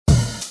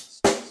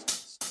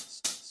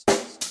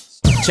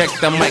Check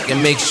the mic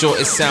and make sure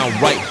it sound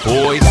right,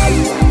 boys.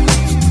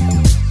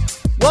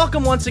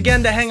 Welcome once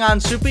again to Hang On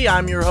Soupy.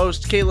 I'm your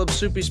host, Caleb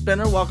Soupy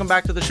Spinner. Welcome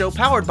back to the show,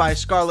 powered by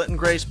Scarlet and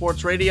Gray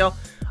Sports Radio.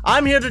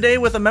 I'm here today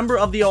with a member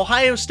of the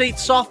Ohio State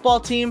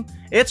softball team.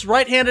 It's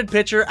right-handed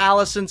pitcher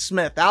Allison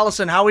Smith.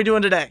 Allison, how are we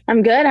doing today?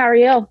 I'm good. How are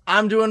you?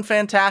 I'm doing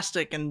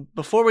fantastic. And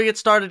before we get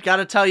started, got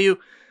to tell you,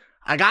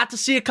 I got to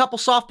see a couple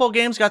softball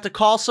games, got to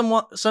call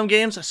some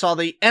games. I saw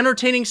the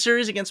entertaining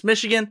series against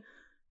Michigan.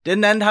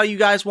 Didn't end how you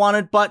guys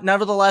wanted, but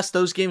nevertheless,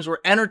 those games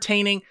were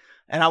entertaining,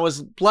 and I was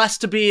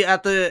blessed to be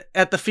at the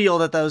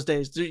field at those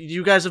days.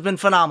 You guys have been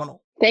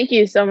phenomenal. Thank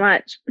you so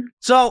much.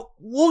 So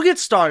we'll get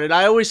started.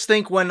 I always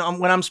think when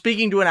I'm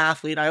speaking to an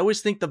athlete, I always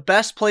think the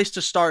best place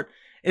to start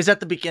is at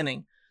the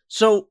beginning.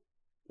 So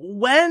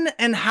when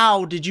and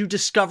how did you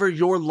discover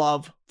your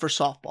love for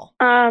softball?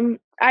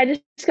 I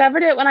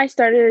discovered it when I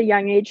started at a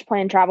young age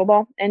playing travel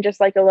ball and just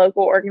like a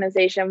local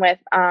organization with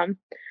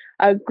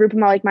a group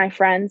of my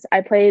friends.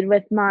 I played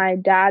with my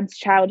dad's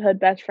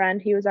childhood best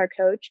friend. He was our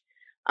coach.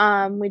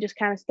 We just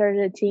kind of started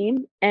a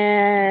team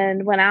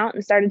and went out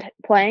and started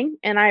playing.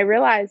 And I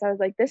realized, I was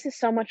like, this is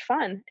so much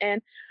fun.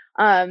 And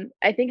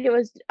I think it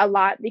was a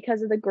lot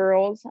because of the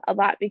girls, a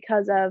lot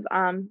because of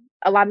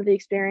a lot of the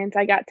experience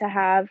I got to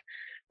have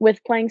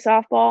with playing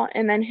softball.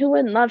 And then who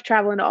wouldn't love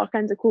traveling to all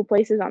kinds of cool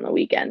places on the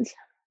weekends?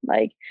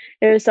 Like,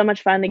 it was so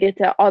much fun to get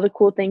to all the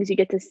cool things you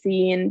get to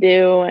see and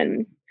do.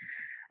 And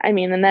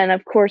and then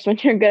of course, when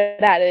you're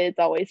good at it, it's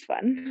always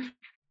fun.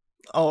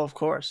 Oh, of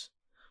course.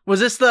 Was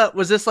this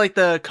like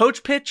the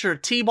coach pitch or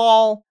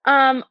T-ball?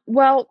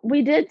 Well,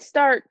 we did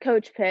start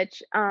coach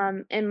pitch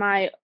in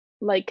my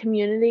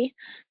community.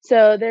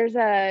 So there's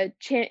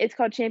it's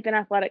called Champion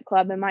Athletic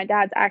Club, and my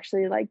dad's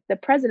actually like the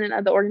president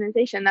of the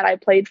organization that I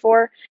played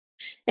for.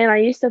 And I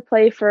used to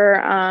play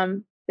for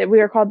that we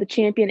were called the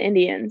Champion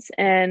Indians,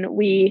 and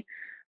we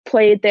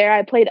played there.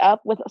 I played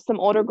up with some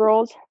older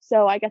girls,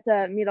 so I got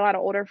to meet a lot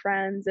of older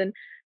friends and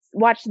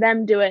watch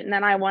them do it, and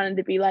then I wanted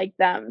to be like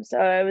them. So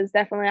it was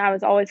definitely, I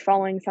was always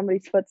following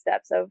somebody's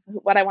footsteps of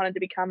what I wanted to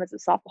become as a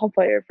softball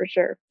player, for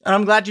sure. And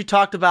I'm glad you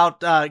talked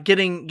about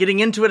getting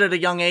into it at a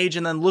young age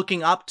and then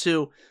looking up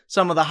to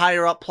some of the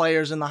higher up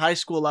players in the high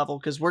school level,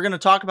 because we're going to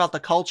talk about the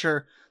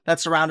culture that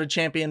surrounded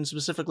Champion,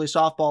 specifically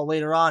softball,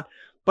 later on.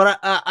 But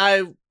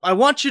I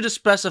want you to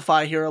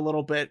specify here a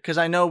little bit, because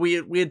I know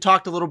we had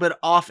talked a little bit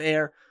off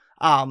air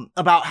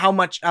about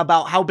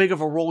how big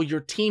of a role your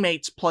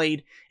teammates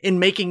played in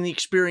making the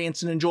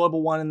experience an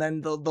enjoyable one, and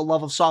then the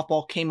love of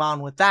softball came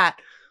on with that.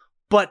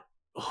 But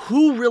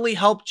who really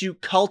helped you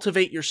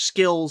cultivate your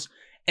skills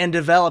and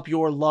develop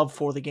your love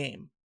for the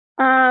game?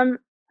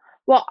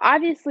 Well,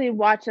 obviously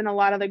watching a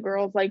lot of the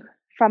girls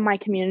from my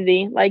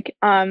community,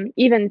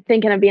 even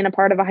thinking of being a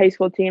part of a high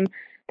school team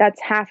that's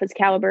half as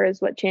caliber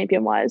as what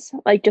Champion was,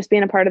 just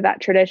being a part of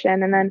that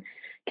tradition, and then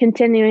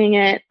continuing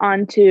it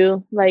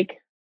onto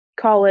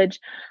college.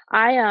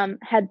 I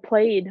had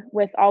played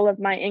with all of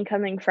my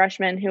incoming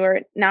freshmen who are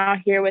now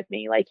here with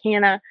me, like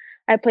Hannah.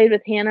 I played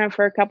with Hannah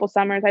for a couple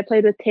summers. I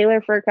played with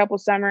Taylor for a couple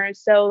summers.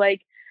 So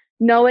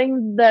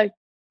knowing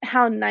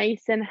how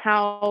nice and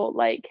how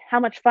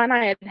much fun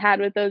I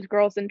had with those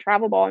girls in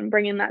travel ball and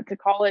bringing that to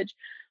college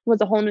was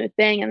a whole new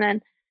thing. And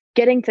then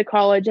getting to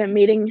college and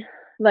meeting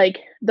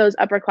those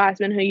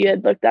upperclassmen who you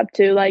had looked up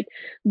to, like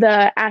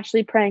the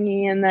Ashley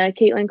Prangy and the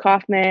Caitlin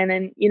Kaufman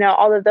and,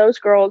 all of those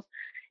girls.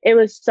 It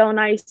was so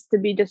nice to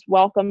be just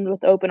welcomed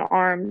with open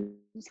arms,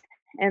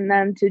 and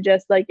them to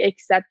just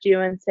accept you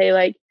and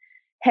say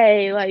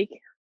hey,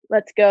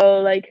 let's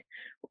go.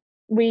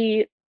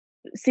 We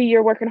see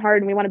you're working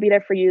hard and we want to be there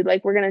for you.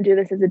 We're going to do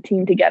this as a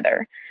team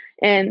together.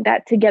 And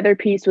that together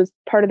piece was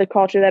part of the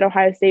culture that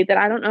Ohio State that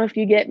I don't know if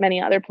you get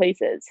many other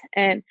places.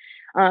 And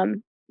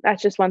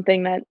that's just one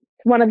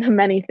of the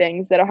many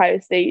things that Ohio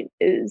State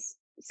is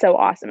so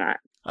awesome at.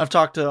 I've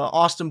talked to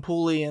Austin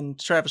Pooley and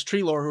Travis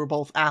Treloar, who are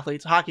both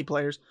athletes, hockey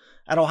players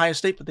at Ohio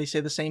State, but they say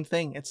the same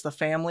thing. It's the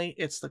family,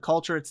 it's the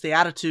culture, it's the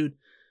attitude.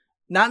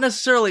 Not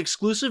necessarily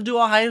exclusive to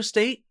Ohio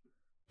State,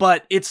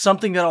 but it's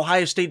something that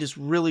Ohio State is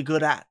really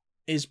good at,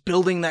 is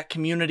building that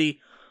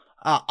community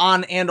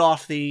on and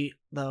off the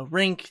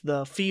rink,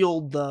 the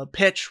field, the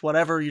pitch,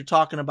 whatever you're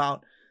talking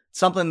about.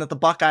 Something that the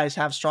Buckeyes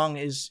have strong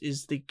is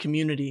the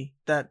community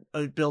that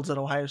it builds at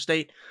Ohio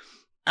State.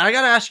 And I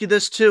got to ask you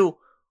this too.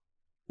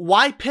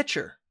 Why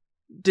pitcher?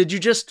 Did you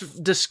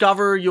just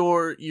discover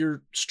your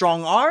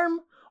strong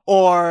arm,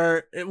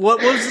 or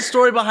what was the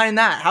story behind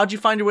that? How'd you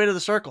find your way to the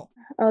circle?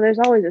 Oh, there's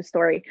always a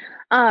story.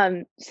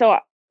 So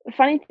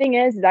funny thing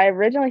is I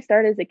originally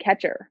started as a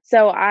catcher.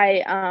 So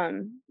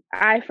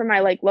I for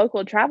my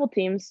local travel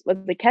teams was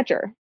the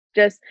catcher.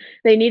 Just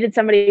they needed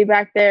somebody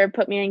back there,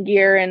 put me in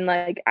gear, and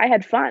I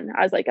had fun.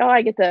 I was oh,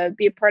 I get to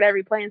be a part of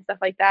every play and stuff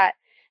like that.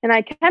 And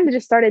I kind of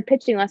just started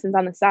pitching lessons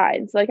on the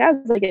side. So I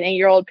was an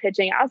 8-year-old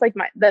pitching. I was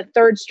the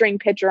third string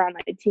pitcher on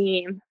my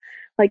team,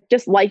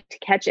 just liked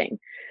catching.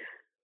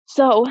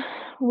 So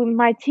when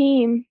my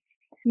team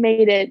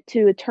made it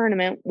to a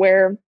tournament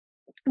where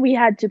we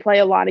had to play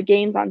a lot of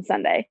games on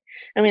Sunday,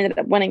 and we ended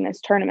up winning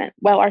this tournament.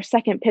 Well, our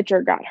second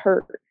pitcher got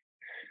hurt.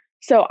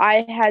 So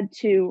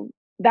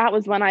that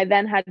was when I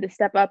then had to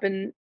step up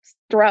and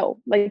throw,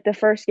 like the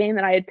first game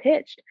that I had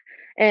pitched.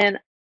 And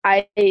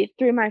I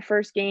threw my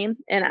first game.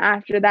 And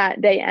after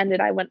that day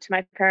ended, I went to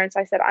my parents.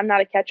 I said, I'm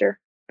not a catcher.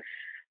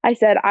 I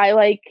said, I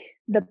like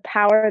the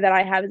power that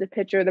I have as a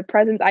pitcher, the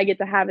presence I get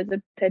to have as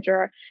a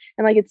pitcher.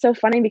 And like, it's so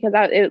funny because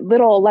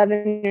little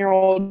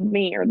 11-year-old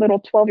me or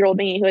little 12-year-old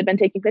me who had been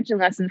taking pitching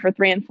lessons for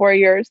 3 and 4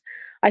 years,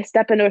 I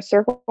step into a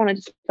circle and it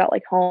just felt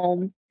like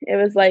home. It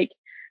was like,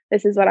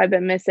 this is what I've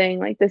been missing.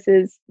 Like, this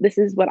is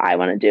what I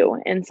want to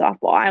do in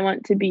softball. I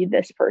want to be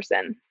this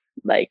person.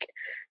 Like,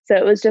 so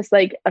it was just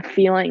like a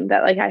feeling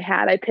that like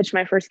I pitched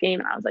my first game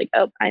and I was like,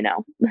 oh, I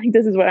know, like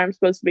this is what I'm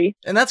supposed to be.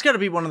 And that's got to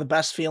be one of the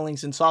best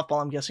feelings in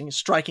softball, I'm guessing, is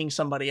striking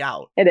somebody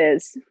out. It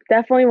is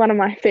definitely one of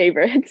my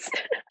favorites.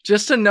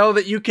 Just to know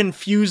that you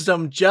confused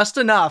them just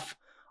enough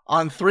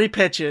on 3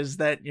 pitches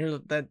that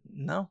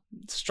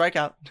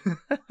strikeout.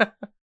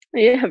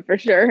 Yeah, for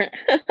sure.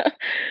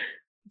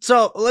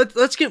 So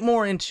let's get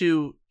more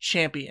into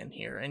Champion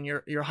here and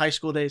your high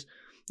school days.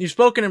 You've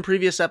spoken in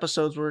previous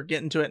episodes. We're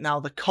getting to it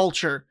now. The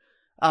culture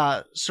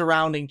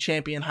surrounding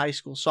Champion High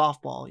School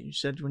softball. You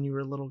said when you were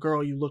a little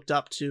girl, you looked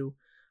up to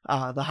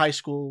the high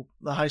school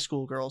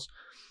girls.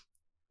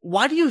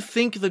 Why do you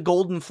think the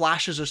Golden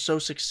Flashes are so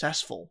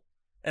successful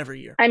every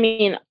year? I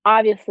mean,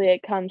 obviously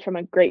it comes from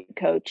a great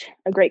coach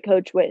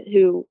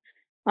who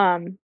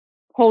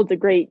holds a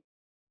great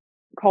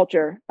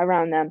culture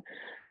around them.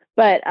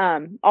 But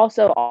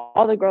also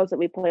all the girls that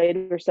we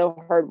played were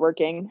so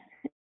hardworking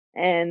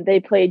and they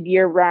played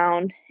year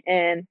round.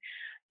 And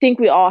I think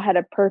we all had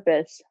a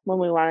purpose when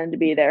we wanted to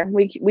be there.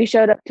 We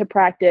showed up to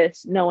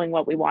practice knowing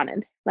what we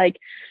wanted. Like,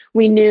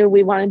 we knew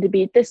we wanted to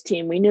beat this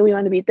team. We knew we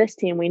wanted to beat this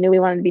team. We knew we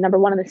wanted to be number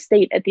 1 in the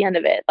state at the end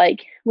of it.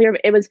 Like,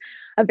 it was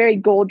a very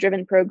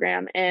goal-driven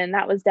program. And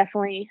that was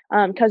definitely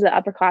because of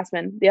the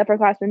upperclassmen. The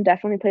upperclassmen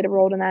definitely played a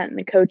role in that, and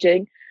the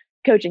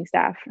coaching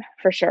staff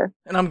for sure.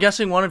 And I'm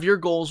guessing one of your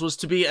goals was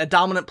to be a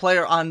dominant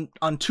player on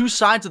 2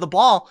 sides of the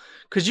ball,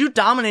 because you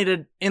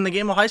dominated in the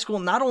game of high school,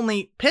 not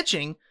only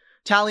pitching,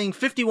 tallying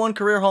 51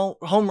 career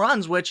home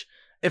runs, which,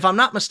 if I'm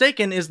not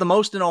mistaken, is the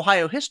most in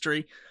Ohio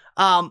history.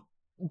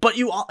 But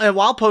you,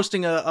 while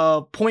posting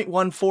a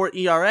 .14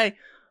 ERA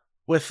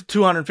with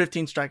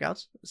 215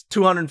 strikeouts,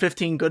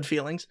 215 good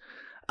feelings.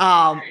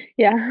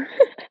 Yeah.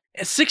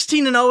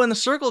 16-0 in the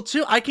circle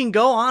too. I can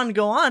go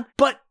on,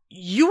 but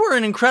you were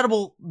an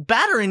incredible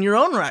batter in your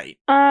own right.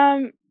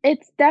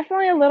 It's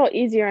definitely a little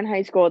easier in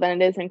high school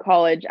than it is in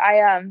college.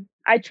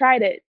 I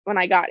tried it when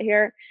I got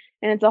here,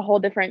 and it's a whole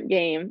different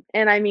game.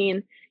 And I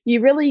mean,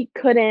 you really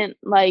couldn't,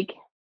 like,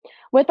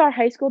 with our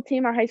high school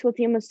team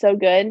was so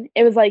good.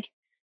 It was like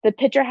the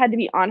pitcher had to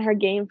be on her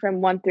game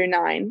from 1 through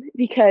 9,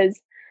 because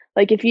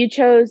like if you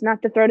chose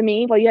not to throw to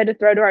me, well, you had to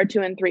throw to our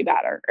 2 and 3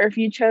 batter. Or if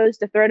you chose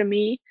to throw to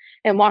me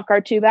and walk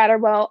our 2 batter,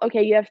 well,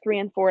 okay, you have 3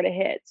 and 4 to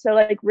hit. So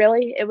like,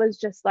 really, it was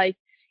just like,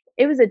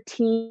 it was a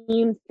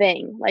team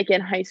thing, like in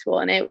high school.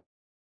 And it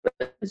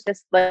was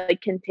just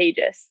like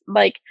contagious.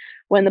 Like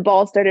when the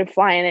ball started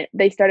flying,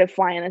 they started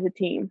flying as a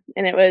team.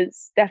 And it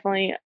was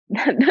definitely,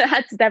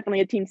 that's definitely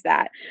a team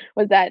stat,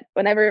 was that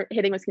whenever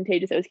hitting was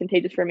contagious, it was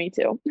contagious for me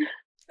too.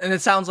 And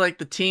it sounds like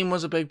the team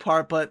was a big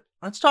part, but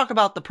let's talk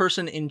about the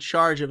person in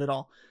charge of it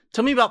all.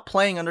 Tell me about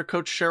playing under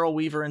Coach Cheryl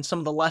Weaver and some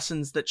of the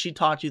lessons that she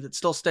taught you that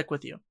still stick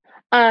with you.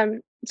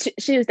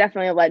 She was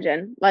definitely a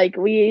legend. Like,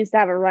 we used to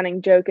have a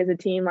running joke as a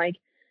team, like,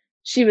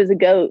 she was a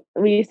goat.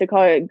 We used to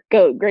call her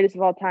GOAT, greatest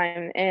of all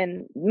time.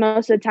 And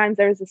most of the times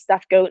there was a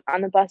stuffed goat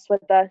on the bus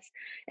with us.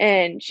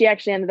 And she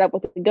actually ended up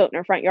with a goat in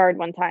her front yard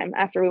one time.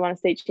 After we won a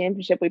state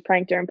championship, we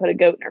pranked her and put a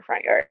goat in her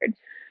front yard.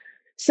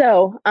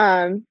 So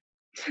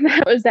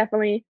that was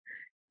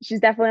she's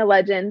definitely a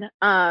legend.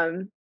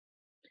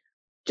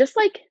 Just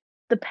like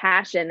the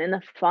passion and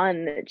the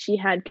fun that she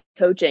had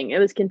coaching, it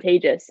was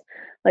contagious.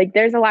 Like,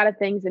 there's a lot of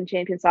things in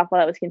Champion softball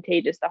that was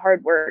contagious, the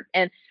hard work.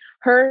 And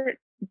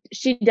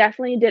she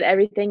definitely did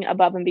everything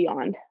above and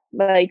beyond.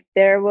 Like,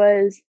 there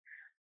was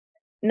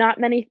not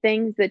many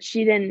things that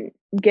she didn't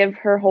give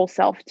her whole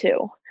self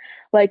to.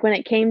 Like, when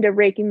it came to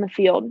raking the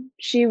field,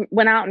 she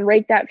went out and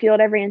raked that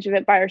field, every inch of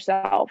it, by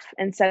herself,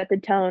 and set the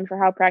tone for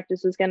how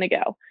practice was going to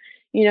go.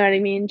 You know what I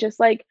mean? Just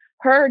like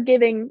her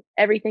giving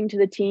everything to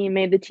the team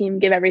made the team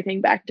give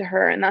everything back to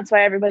her. And that's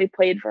why everybody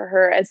played for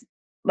her as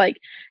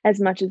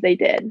much as they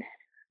did.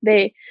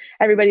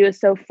 Everybody was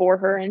so for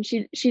her, and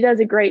she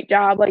does a great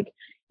job. Like,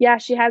 yeah,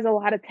 she has a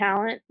lot of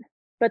talent,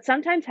 but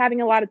sometimes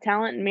having a lot of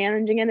talent and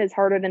managing it is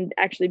harder than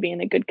actually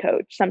being a good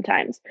coach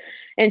sometimes.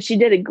 And she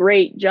did a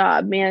great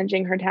job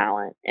managing her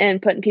talent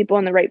and putting people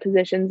in the right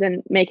positions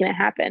and making it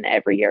happen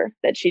every year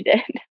that she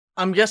did.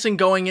 I'm guessing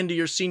going into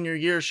your senior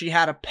year, she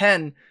had a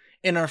pen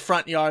in her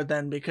front yard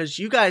then, because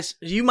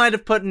you might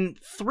have put in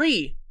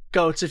 3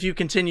 goats if you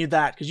continued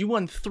that, because you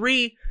won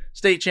 3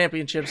 state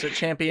championships at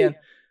Champion.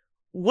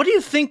 What do you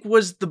think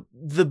was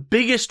the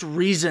biggest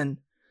reason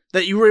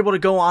that you were able to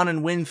go on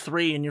and win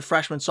 3 in your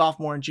freshman,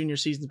 sophomore, and junior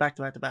seasons back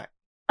to back to back?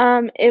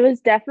 It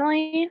was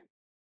definitely,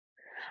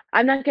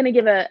 I'm not going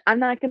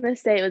to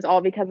say it was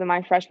all because of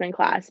my freshman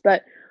class,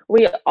 but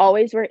we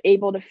always were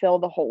able to fill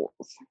the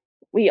holes.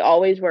 We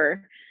always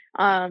were.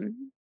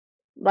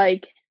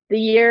 Like the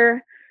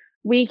year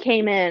we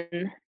came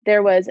in,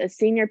 there was a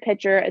senior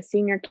pitcher, a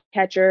senior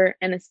catcher,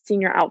 and a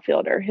senior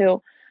outfielder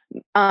who,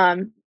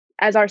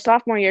 as our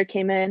sophomore year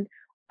came in,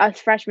 us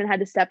freshmen had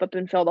to step up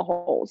and fill the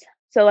holes.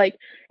 So like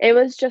it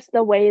was just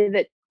the way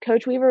that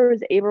Coach Weaver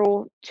was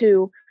able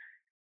to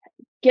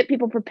get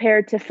people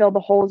prepared to fill the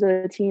holes of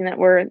the team that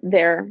were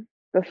there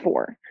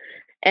before.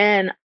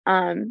 And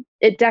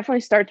it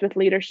definitely starts with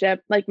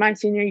leadership. Like my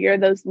senior year,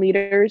 those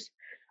leaders,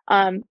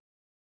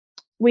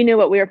 we knew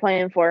what we were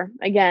playing for.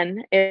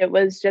 Again, it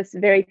was just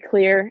very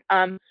clear.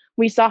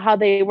 We saw how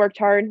they worked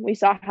hard. We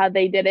saw how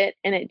they did it,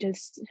 and it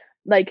just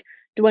like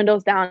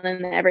dwindles down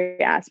in every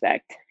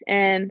aspect.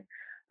 And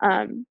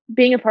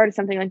being a part of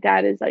something like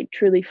that is like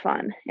truly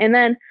fun. And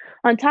then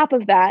on top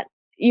of that,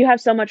 you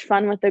have so much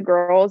fun with the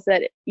girls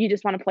that you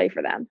just want to play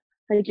for them.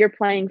 Like you're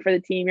playing for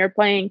the team. You're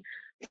playing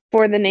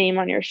for the name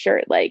on your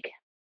shirt. Like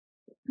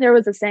there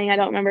was a saying, I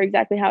don't remember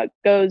exactly how it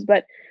goes,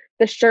 but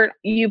the shirt,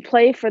 you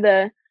play for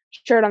the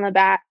shirt on the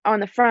back, on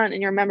the front,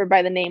 and you're remembered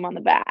by the name on the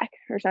back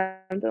or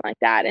something like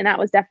that. And that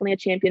was definitely a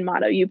champion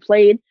motto. You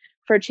played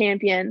for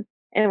champion,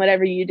 and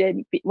whatever you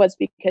did was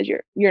because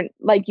you're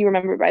like, you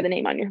remember by the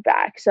name on your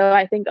back. So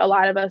I think a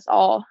lot of us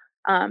all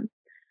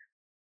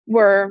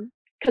were,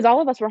 because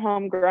all of us were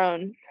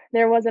homegrown.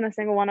 There wasn't a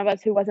single one of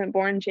us who wasn't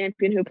born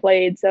champion who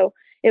played. So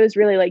it was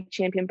really like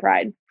champion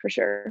pride for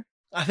sure.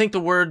 I think the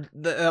word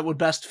that would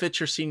best fit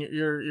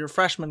your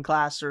freshman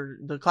class, or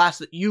the class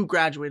that you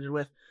graduated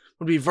with,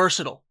 would be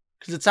versatile.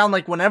 Because it sounded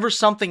like whenever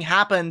something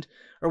happened,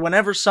 or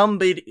whenever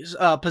somebody's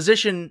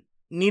position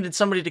needed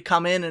somebody to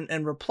come in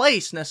and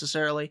replace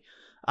necessarily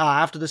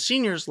after the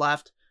seniors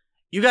left,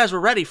 you guys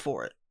were ready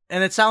for it.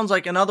 And it sounds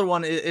like another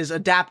one is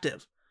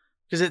adaptive.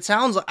 Because it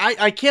sounds like,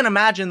 I can't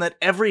imagine that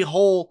every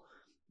hole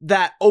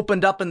that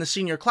opened up in the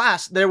senior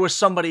class, there was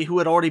somebody who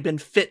had already been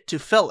fit to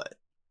fill it.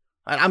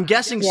 I'm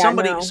guessing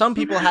some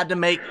people had to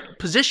make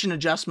position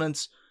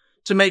adjustments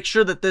to make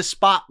sure that this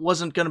spot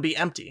wasn't going to be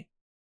empty.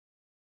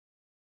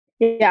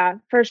 Yeah,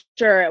 for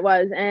sure it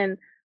was. And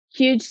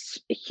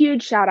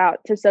huge shout out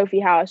to Sophie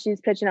House. She's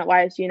pitching at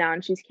YSU now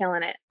and she's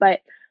killing it.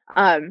 But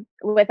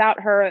without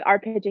her, our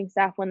pitching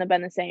staff wouldn't have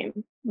been the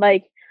same.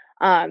 Like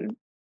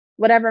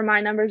whatever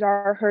my numbers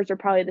are, hers are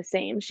probably the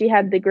same. She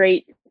had the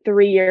great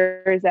 3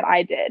 years that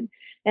I did,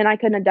 and I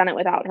couldn't have done it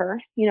without her.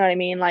 You know what I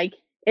mean? Like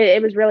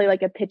it was really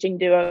like a pitching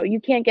duo. You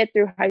can't get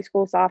through high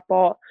school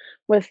softball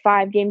with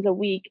 5 games a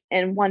week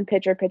and one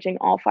pitcher pitching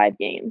all 5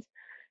 games.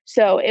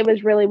 So it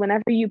was really,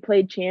 whenever you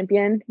played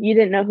champion, you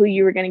didn't know who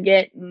you were going to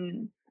get.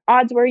 And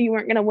odds were you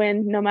weren't going to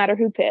win no matter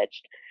who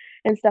pitched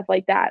and stuff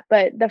like that.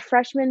 But the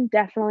freshmen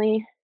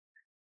definitely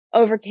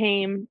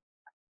overcame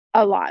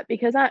a lot,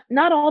 because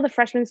not all the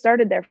freshmen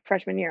started their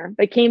freshman year,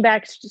 but came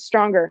back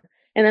stronger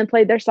and then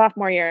played their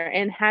sophomore year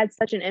and had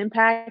such an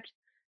impact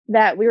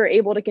that we were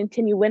able to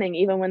continue winning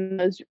even when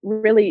those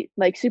really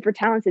like super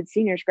talented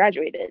seniors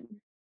graduated.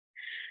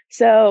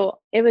 So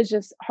it was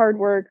just hard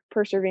work,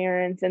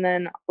 perseverance, and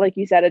then, like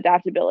you said,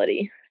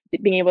 adaptability,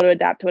 being able to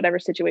adapt to whatever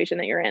situation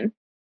that you're in.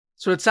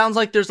 So it sounds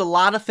like there's a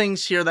lot of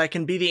things here that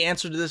can be the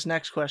answer to this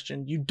next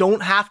question. You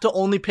don't have to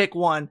only pick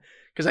one,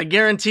 because I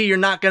guarantee you're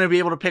not going to be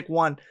able to pick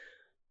one.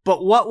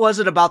 But what was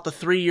it about the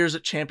 3 years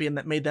at Champion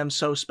that made them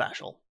so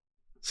special?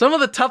 Some of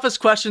the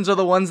toughest questions are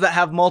the ones that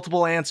have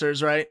multiple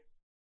answers, right?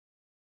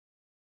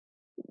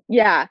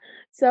 Yeah.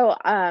 So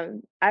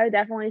I would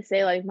definitely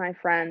say like my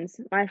friends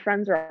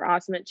were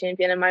awesome at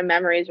Champion, and my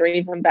memories were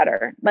even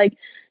better. Like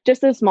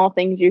just the small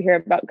things you hear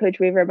about Coach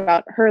Weaver,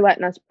 about her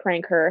letting us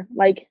prank her.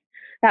 Like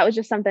that was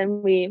just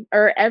something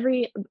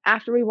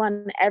after we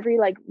won every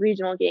like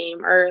regional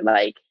game or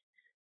like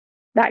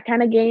that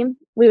kind of game,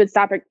 we would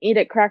stop and eat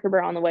at Cracker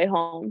Barrel on the way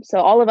home. So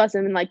all of us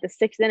in like the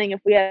 6th inning, if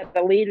we had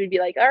the lead, we'd be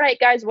like, all right,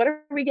 guys, what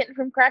are we getting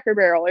from Cracker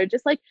Barrel? Or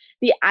just like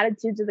the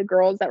attitudes of the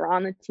girls that were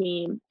on the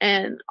team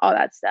and all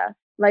that stuff.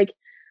 Like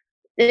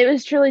it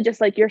was truly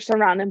just like you're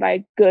surrounded by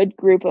a good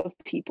group of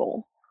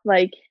people.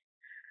 Like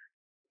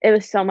it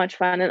was so much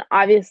fun. And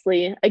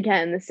obviously,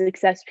 again, the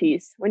success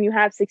piece. When you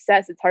have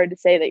success, it's hard to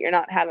say that you're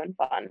not having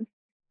fun.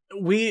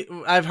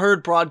 I've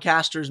heard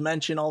broadcasters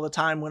mention all the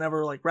time,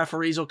 whenever like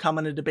referees will come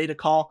in to debate a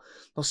call,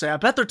 they'll say, I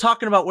bet they're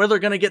talking about where they're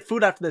going to get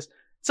food after this. It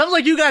sounds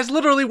like you guys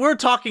literally were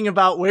talking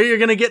about where you're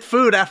going to get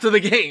food after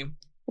the game.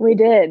 We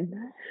did.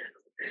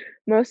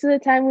 Most of the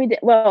time we did.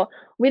 Well,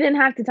 we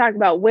didn't have to talk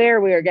about where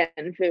we were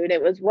getting food.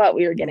 It was what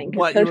we were getting.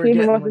 Because Coach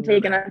Weaver wasn't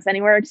taking us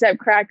anywhere except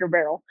Cracker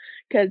Barrel,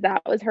 because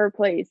that was her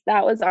place.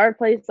 That was our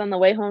place on the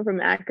way home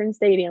from Akron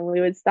Stadium.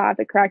 We would stop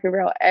at Cracker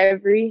Barrel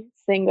every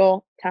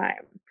single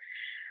time.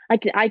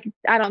 I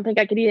don't think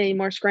I could eat any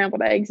more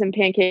scrambled eggs and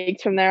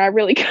pancakes from there. I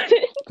really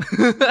couldn't.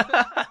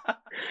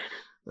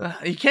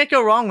 You can't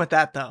go wrong with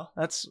that, though.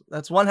 That's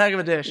one heck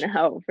of a dish.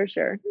 No, for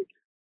sure.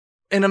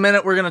 In a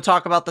minute, we're going to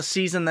talk about the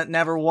season that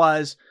never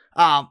was.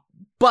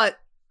 But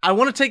I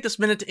want to take this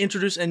minute to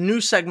introduce a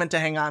new segment to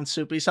Hang On,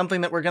 Soupy,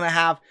 something that we're going to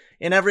have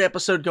in every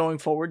episode going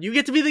forward. You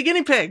get to be the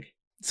guinea pig.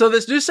 So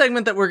this new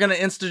segment that we're going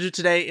to institute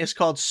today is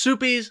called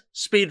Soupy's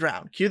Speed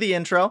Round. Cue the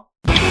intro.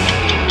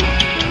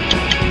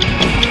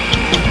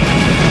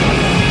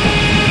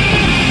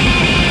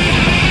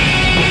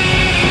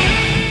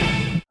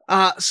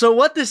 So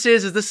what this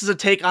is a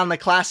take on the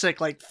classic,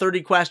 like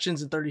 30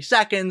 questions in 30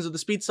 seconds or the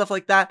speed stuff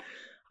like that.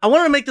 I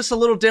wanted to make this a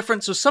little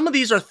different. So some of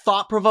these are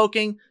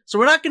thought-provoking. So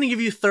we're not going to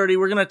give you 30.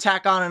 We're going to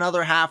tack on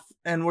another half,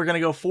 and we're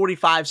going to go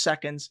 45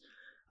 seconds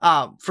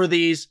for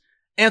these.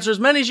 Answer as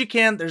many as you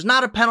can. There's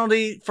not a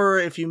penalty for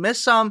if you miss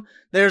some.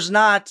 There's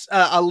not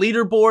a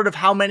leaderboard of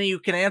how many you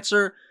can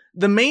answer.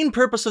 The main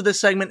purpose of this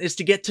segment is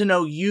to get to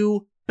know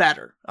you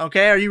better.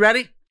 Okay, are you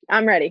ready?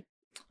 I'm ready.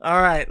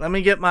 All right, let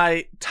me get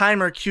my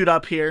timer queued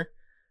up here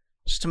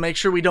just to make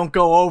sure we don't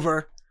go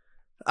over.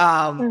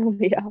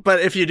 Yeah. But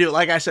if you do,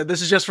 like I said,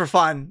 this is just for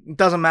fun. It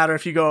doesn't matter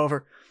if you go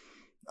over.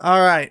 All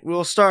right,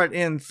 we'll start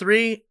in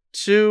 3,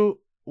 2,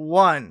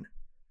 1.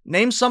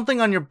 Name something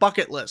on your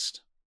bucket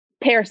list.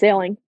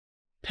 Parasailing.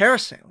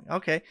 Parasailing,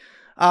 okay.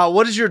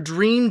 What is your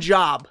dream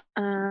job?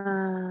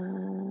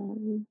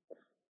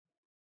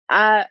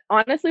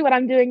 Honestly, what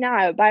I'm doing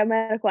now,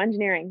 biomedical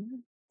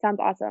engineering. Sounds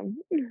awesome.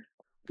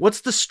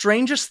 What's the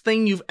strangest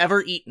thing you've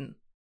ever eaten?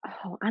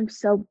 Oh, I'm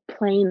so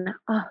plain.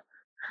 Oh,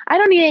 I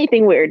don't eat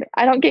anything weird.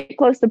 I don't get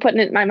close to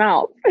putting it in my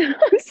mouth.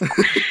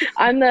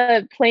 I'm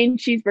the plain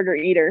cheeseburger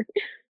eater.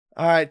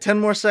 All right, 10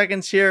 more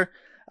seconds here.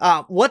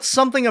 What's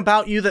something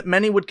about you that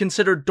many would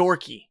consider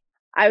dorky?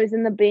 I was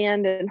in the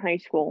band in high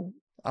school.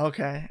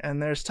 Okay,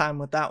 and there's time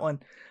with that one.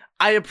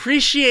 I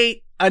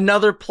appreciate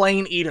another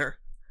plain eater.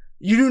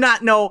 You do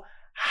not know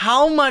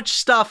how much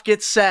stuff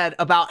gets said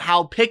about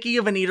how picky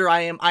of an eater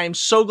I am. I am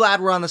so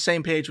glad we're on the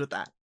same page with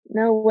that.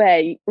 No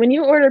way. When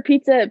you order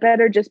pizza, it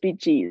better just be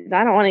cheese.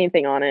 I don't want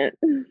anything on it.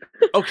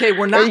 Okay,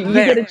 we're not you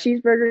there. You get a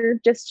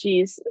cheeseburger, just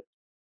cheese.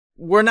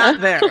 We're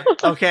not there,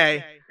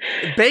 okay?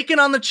 Bacon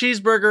on the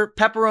cheeseburger,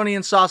 pepperoni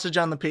and sausage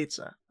on the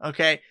pizza,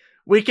 okay?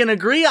 We can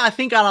agree, I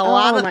think, on a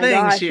lot of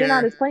things here. You're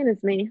not as plain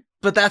as me.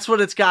 But that's what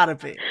it's got to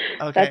be,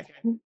 okay?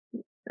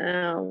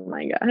 Oh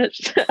my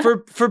gosh.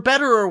 for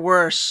better or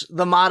worse,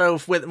 the motto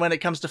when it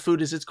comes to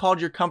food is it's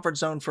called your comfort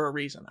zone for a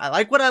reason. I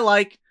like what I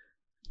like.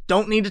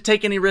 Don't need to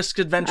take any risks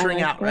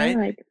adventuring out,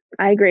 right?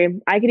 I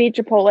agree. I could eat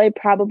Chipotle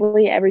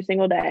probably every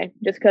single day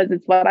just because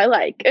it's what I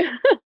like.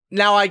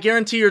 Now, I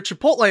guarantee your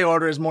Chipotle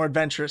order is more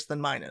adventurous than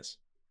mine is.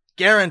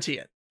 Guarantee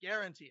it.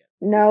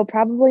 No,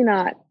 probably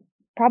not.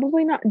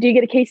 Probably not. Do you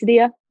get a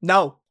quesadilla?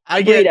 No.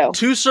 I get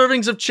 2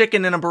 servings of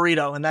chicken in a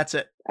burrito, and that's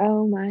it.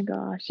 Oh my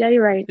gosh. Yeah,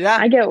 you're right. Yeah.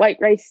 I get white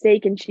rice,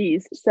 steak, and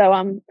cheese, so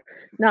I'm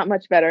not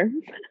much better.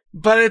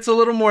 But it's a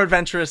little more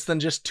adventurous than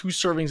just 2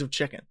 servings of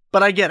chicken.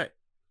 But I get it.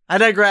 I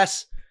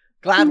digress.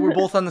 Glad we're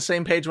both on the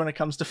same page when it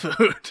comes to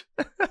food.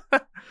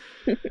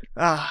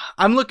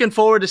 I'm looking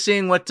forward to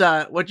seeing what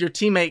your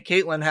teammate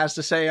Caitlin has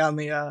to say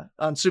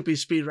on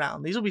Soupy's Speed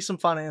Round. These will be some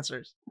fun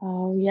answers.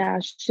 Oh yeah,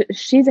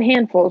 she's a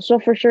handful. She'll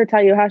for sure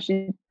tell you how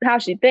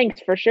she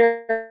thinks for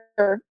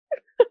sure.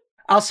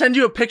 I'll send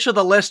you a picture of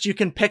the list. You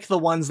can pick the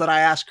ones that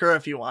I ask her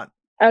if you want.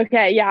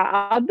 Okay,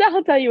 yeah,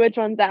 I'll tell you which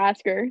ones to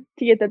ask her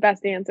to get the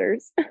best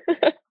answers.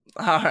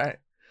 All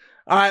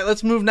right,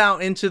 let's move now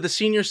into the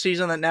senior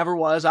season that never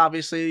was.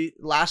 Obviously,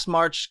 last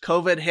March,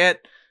 COVID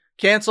hit,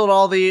 canceled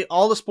all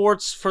the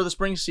sports for the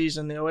spring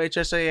season, the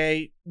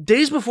OHSAA.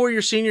 Days before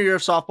your senior year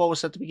of softball was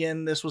set to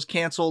begin, this was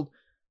canceled.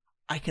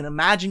 I can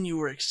imagine you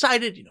were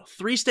excited,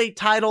 3 state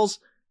titles,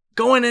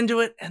 going into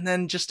it, and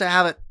then just to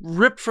have it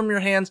ripped from your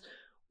hands.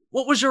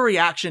 What was your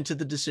reaction to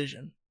the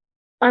decision?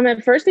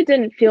 At first it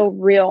didn't feel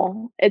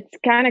real. It's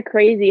kind of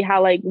crazy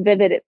how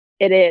vivid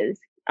it is.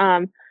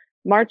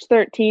 March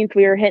 13th,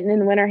 we were hitting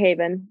in Winter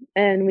Haven,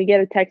 and we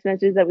get a text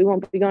message that we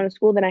won't be going to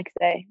school the next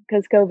day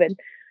because COVID. And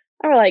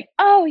we're like,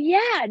 oh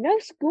yeah, no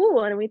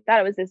school. And we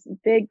thought it was this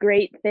big,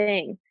 great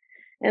thing.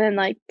 And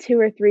then 2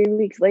 or 3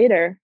 weeks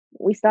later,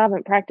 we still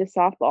haven't practiced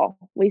softball.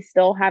 We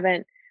still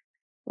haven't,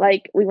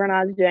 we weren't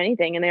allowed to do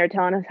anything. And they were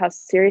telling us how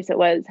serious it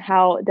was,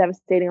 how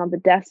devastating all the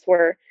deaths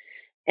were.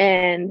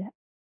 And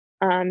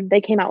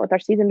they came out with our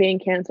season being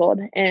canceled.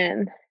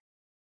 And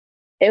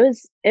it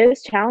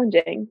was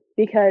challenging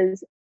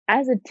because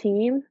as a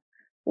team,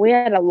 we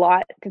had a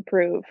lot to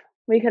prove.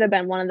 We could have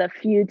been one of the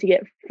few to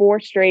get 4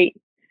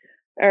 straight,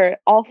 or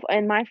all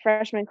in my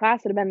freshman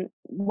class would have been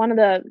one of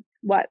the,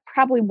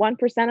 probably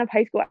 1% of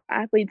high school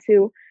athletes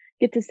who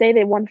get to say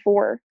they won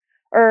 4.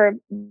 Or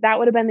that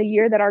would have been the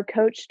year that our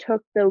coach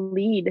took the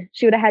lead.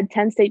 She would have had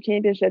 10 state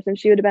championships, and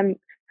she would have been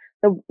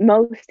the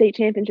most state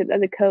championships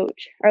as a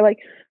coach. Or and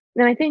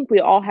I think we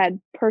all had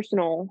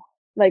personal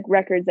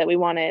records that we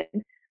wanted.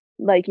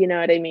 You know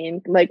what I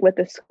mean? With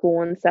the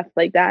school and stuff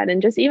like that.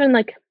 And just even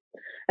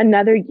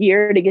another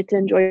year to get to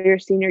enjoy your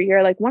senior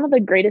year. One of the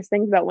greatest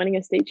things about winning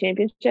a state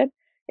championship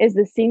is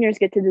the seniors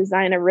get to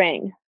design a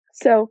ring.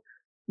 So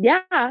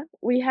yeah,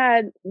 we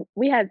had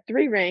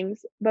 3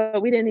 rings,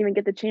 but we didn't even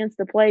get the chance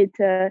to play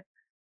so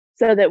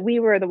that we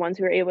were the ones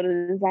who were able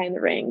to design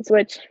the rings,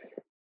 which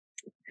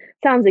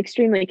sounds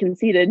extremely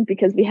conceited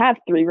because we have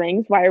 3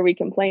 rings. Why are we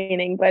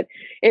complaining? But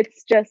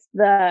it's just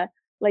the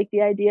like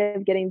the idea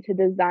of getting to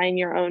design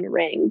your own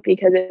ring,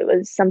 because it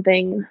was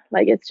something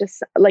like, it's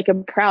just like a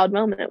proud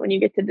moment when you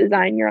get to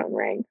design your own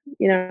ring.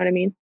 You know what I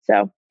mean?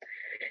 So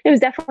it was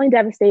definitely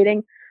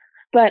devastating.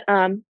 But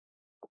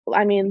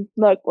I mean,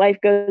 look, life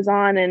goes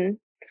on, and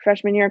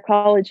freshman year of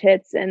college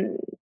hits, and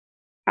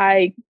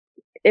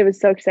it was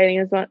so exciting.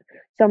 It was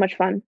so much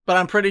fun. But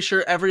I'm pretty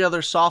sure every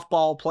other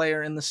softball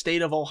player in the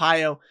state of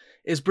Ohio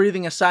is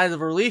breathing a sigh of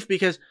relief,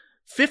 because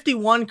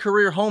 51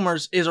 career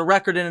homers is a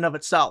record in and of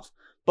itself.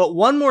 But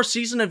one more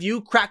season of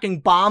you cracking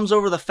bombs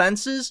over the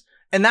fences,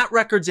 and that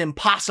record's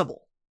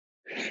impossible.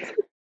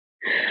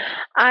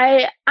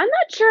 I'm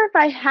not sure if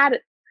I had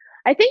it.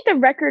 I think the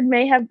record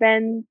may have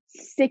been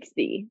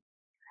 60.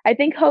 I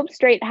think Hope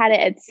Straight had it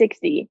at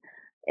 60.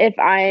 If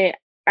I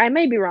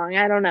may be wrong,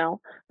 I don't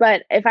know.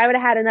 But if I would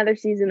have had another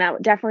season,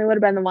 that definitely would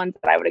have been the ones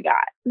that I would have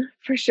got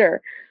for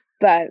sure.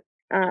 But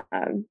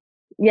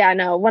yeah,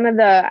 no,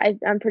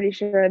 I'm pretty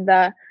sure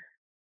the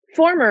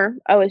former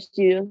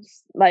OSU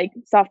like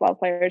softball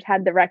players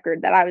had the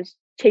record that I was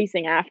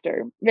chasing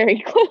after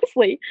very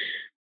closely.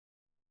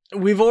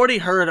 We've already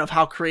heard of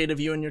how creative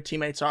you and your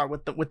teammates are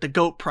with the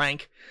goat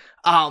prank.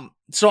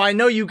 So I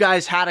know you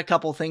guys had a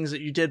couple things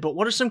that you did, but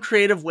what are some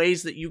creative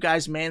ways that you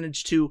guys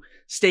managed to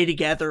stay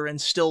together and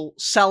still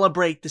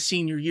celebrate the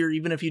senior year,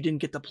 even if you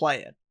didn't get to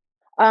play it?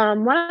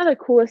 One of the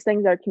coolest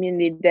things our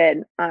community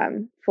did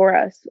for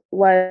us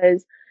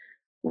was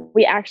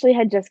we actually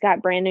had just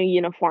got brand new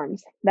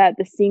uniforms that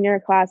the senior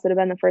class would have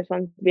been the first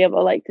ones to be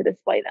able to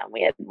display them.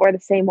 We wore the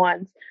same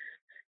ones.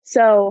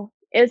 So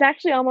it was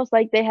actually almost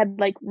like they had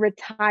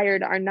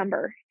retired our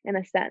number in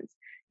a sense.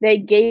 They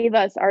gave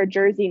us our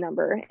jersey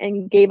number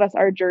and gave us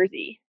our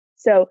jersey.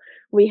 So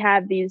we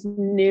have these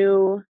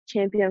new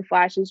Champion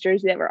Flashes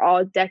jerseys that were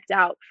all decked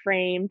out,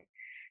 framed.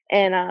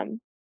 And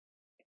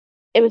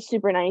it was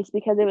super nice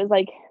because it was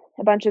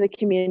a bunch of the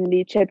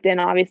community chipped in,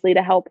 obviously,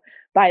 to help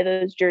buy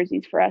those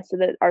jerseys for us so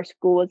that our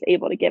school was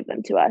able to give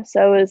them to us.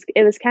 So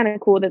it was kind of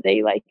cool that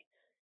they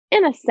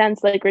in a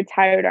sense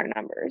retired our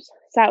numbers.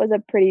 So that was a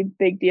pretty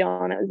big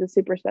deal, and it was a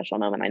super special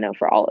moment, I know,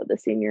 for all of the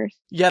seniors.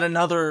 Yet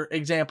another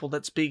example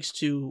that speaks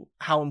to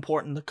how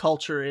important the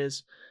culture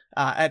is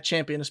at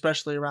Champion,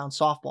 especially around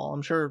softball.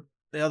 I'm sure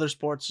the other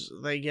sports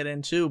they get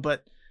into,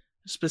 but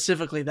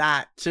specifically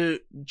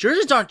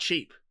jerseys aren't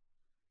cheap.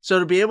 So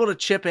to be able to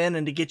chip in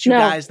and to get you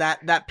guys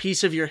that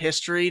piece of your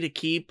history to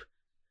keep,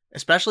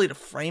 especially to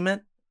frame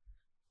it,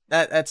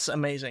 that's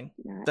amazing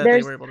that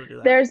they were able to do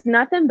that. There's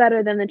nothing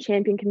better than the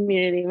Champion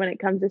community when it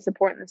comes to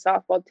supporting the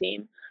softball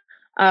team.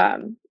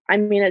 I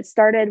mean, it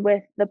started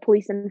with the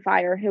police and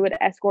fire who would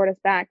escort us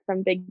back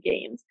from big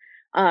games.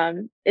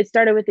 It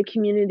started with the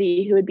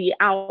community who would be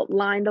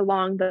outlined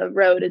along the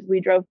road as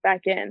we drove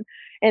back in.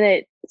 And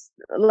it's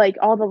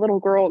all the little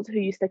girls who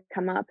used to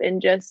come up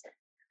and just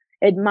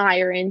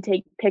admire and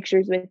take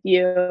pictures with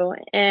you.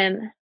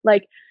 And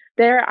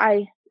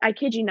I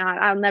kid you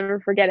not, I'll never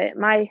forget it.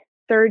 My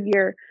third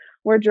year,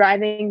 we're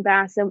driving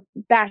back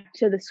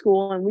to the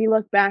school, and we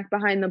look back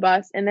behind the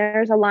bus, and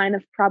there's a line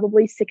of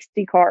probably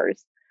 60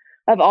 cars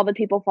of all the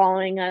people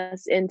following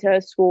us into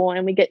school.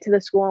 And we get to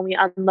the school and we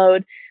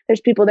unload.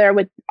 There's people there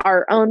with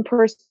our own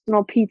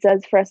personal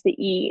pizzas for us to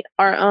eat,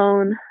 our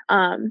own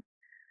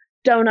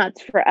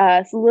donuts for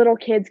us, little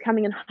kids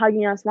coming and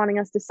hugging us, wanting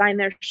us to sign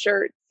their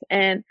shirts.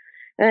 And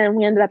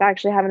we ended up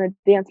actually having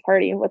a dance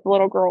party with the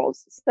little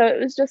girls. So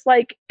it was just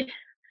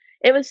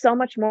it was so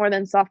much more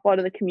than softball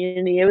to the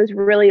community. It was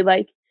really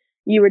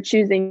you were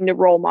choosing to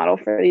role model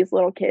for these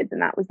little kids,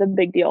 and that was the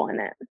big deal in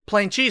it.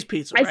 Plain cheese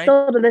pizza, right? I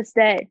still to this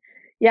day,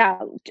 yeah,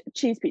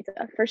 cheese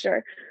pizza for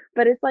sure.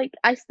 But it's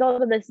I still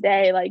to this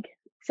day,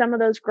 some of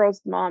those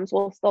girls' moms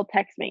will still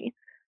text me,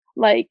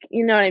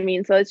 you know what I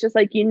mean? So it's just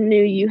you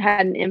knew you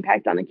had an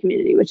impact on the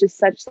community, which is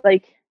such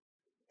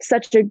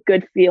a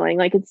good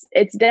feeling.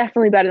 It's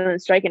definitely better than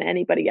striking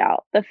anybody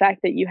out. The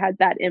fact that you had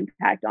that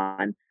impact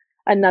on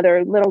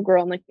another little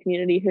girl in the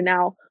community who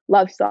now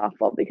loves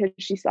softball because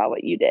she saw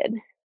what you did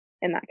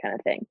and that kind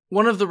of thing.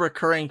 One of the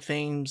recurring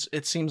themes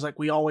it seems like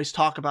we always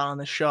talk about on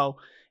this show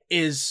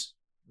is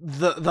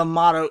the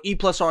motto E+R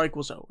 =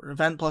 O, or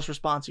event plus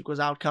response equals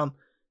outcome.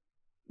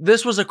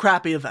 This was a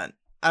crappy event.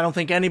 I don't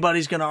think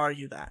anybody's going to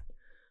argue that.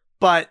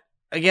 But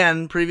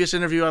again, previous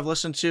interview I've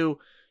listened to,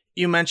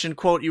 you mentioned,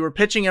 quote, you were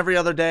pitching every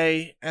other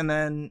day and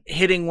then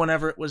hitting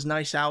whenever it was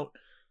nice out.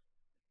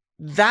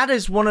 That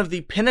is one of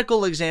the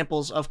pinnacle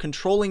examples of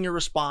controlling your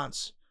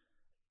response,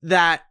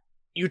 that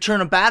you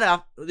turn a bad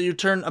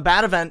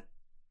event,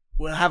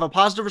 have a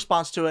positive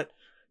response to it,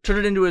 turn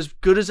it into as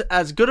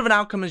good of an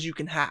outcome as you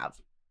can have,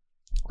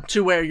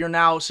 to where you're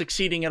now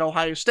succeeding at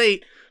Ohio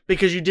State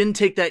because you didn't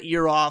take that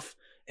year off,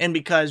 and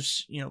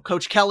because,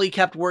 Coach Kelly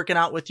kept working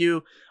out with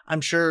you.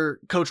 I'm sure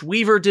Coach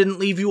Weaver didn't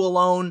leave you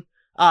alone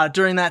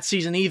during that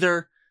season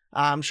either.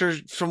 I'm sure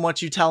from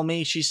what you tell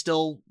me, she's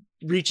still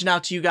reaching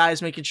out to you guys,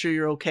 making sure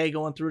you're okay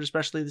going through it,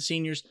 especially the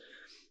seniors.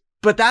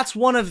 But that's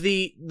one of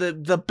the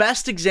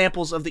best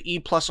examples of the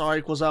E+R =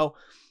 O.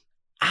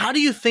 How do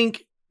you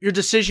think your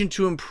decision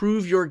to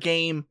improve your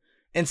game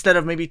instead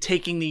of maybe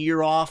taking the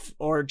year off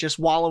or just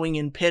wallowing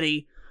in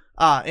pity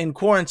in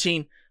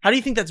quarantine. How do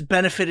you think that's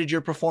benefited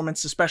your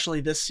performance,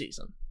 especially this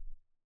season?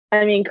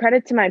 I mean,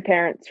 credit to my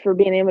parents for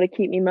being able to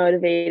keep me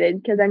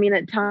motivated because, I mean,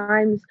 at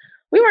times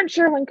we weren't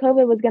sure when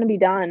COVID was going to be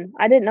done.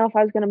 I didn't know if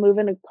I was going to move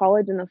into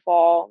college in the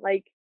fall.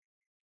 Like,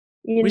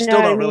 you We know still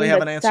what I don't really mean? have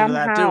But an answer to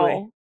that, do we?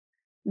 somehow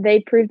they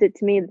proved it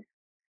to me.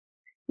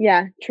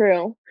 Yeah,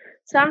 true.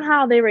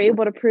 Somehow they were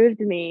able to prove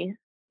to me,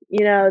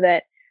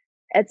 that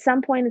at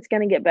some point it's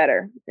going to get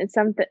better. At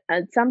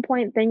some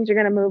point things are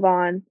going to move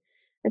on.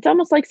 It's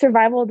almost like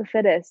survival of the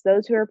fittest.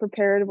 Those who are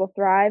prepared will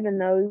thrive, and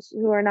those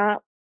who are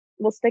not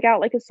will stick out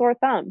like a sore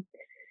thumb.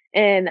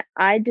 And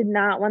I did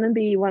not want to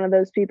be one of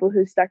those people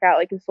who stuck out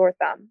like a sore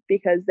thumb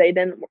because they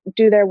didn't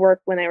do their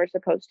work when they were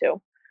supposed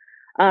to.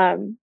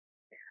 Um,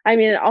 I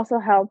mean, it also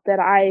helped that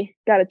I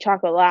got a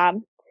chocolate lab,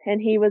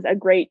 and he was a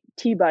great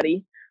tea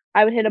buddy.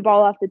 I would hit a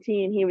ball off the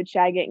tee, and he would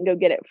shag it and go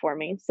get it for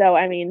me. So,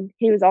 I mean,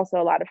 he was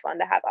also a lot of fun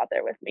to have out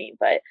there with me.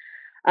 But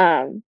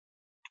um,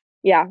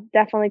 yeah,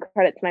 definitely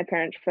credit to my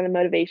parents for the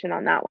motivation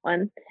on that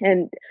one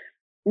and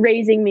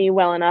raising me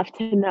well enough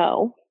to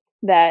know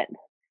that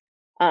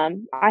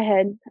I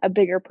had a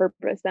bigger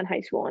purpose than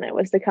high school, and it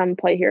was to come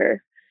play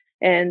here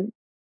and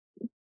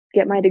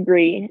get my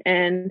degree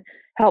and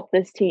help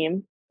this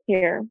team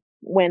here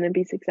win and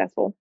be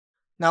successful.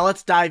 Now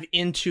let's dive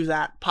into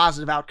that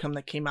positive outcome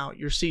that came out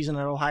your season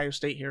at Ohio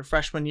State here,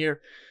 freshman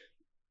year.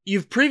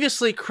 You've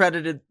previously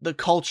credited the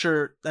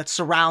culture that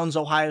surrounds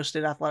Ohio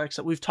State athletics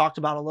that we've talked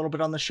about a little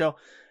bit on the show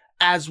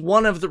as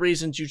one of the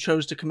reasons you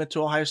chose to commit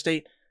to Ohio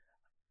State.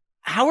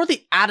 How are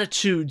the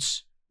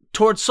attitudes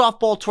towards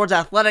softball, towards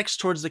athletics,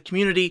 towards the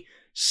community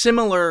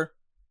similar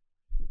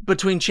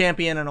between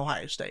Champion and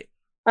Ohio State?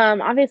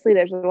 Obviously,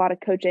 there's a lot of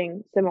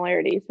coaching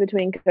similarities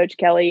between Coach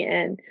Kelly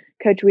and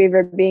Coach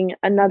Weaver, being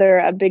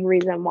a big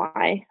reason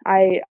why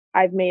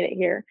I've made it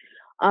here.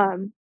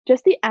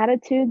 Just the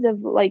attitudes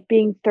of like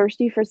being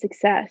thirsty for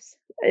success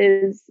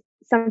is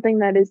something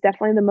that is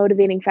definitely the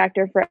motivating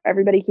factor for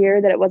everybody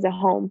here, that it was at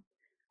home.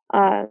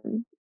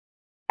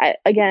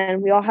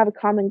 Again, we all have a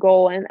common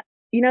goal, and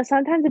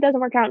sometimes it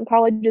doesn't work out in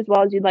college as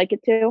well as you'd like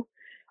it to.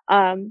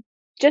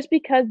 Just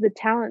because the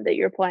talent that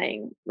you're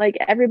playing, like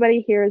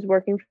everybody here is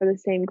working for the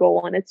same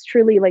goal, and it's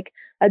truly like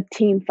a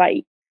team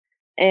fight.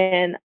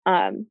 And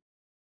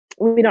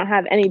we don't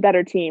have any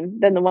better team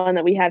than the one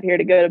that we have here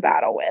to go to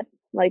battle with.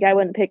 Like, I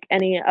wouldn't pick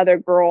any other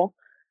girl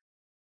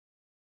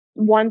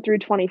 1 through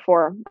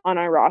 24 on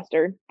our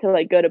roster to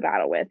like go to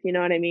battle with, you know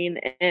what I mean?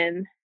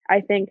 And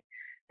I think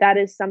that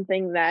is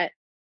something that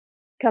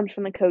comes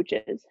from the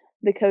coaches.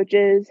 The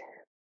coaches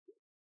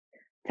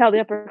tell the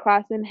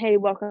upperclassmen, hey,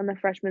 welcome the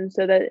freshmen,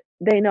 so that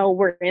they know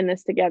we're in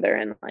this together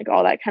and like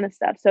all that kind of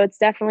stuff. So it's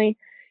definitely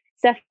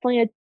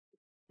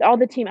all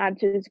the team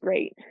attitude is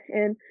great,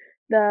 and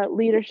the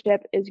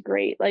leadership is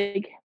great.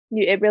 Like,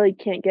 it really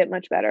can't get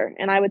much better.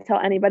 And I would tell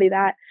anybody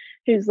that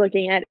who's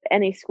looking at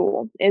any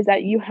school is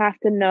that you have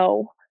to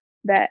know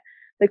that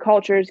the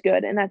culture is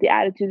good and that the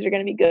attitudes are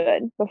going to be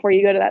good before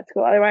you go to that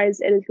school.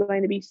 Otherwise, it is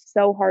going to be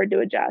so hard to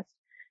adjust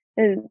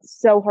and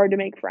so hard to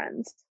make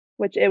friends,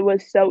 which it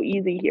was so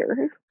easy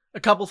here. A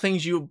couple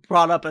things you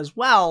brought up as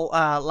well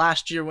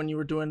last year when you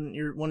were doing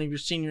one of your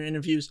senior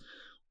interviews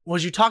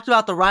was you talked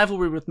about the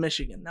rivalry with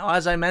Michigan. Now,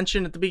 as I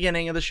mentioned at the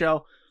beginning of the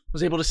show,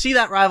 was able to see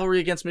that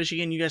rivalry against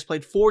Michigan. You guys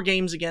played 4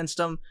 games against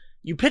them.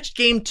 You pitched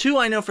game 2,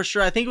 I know for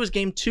sure. I think it was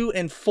game 2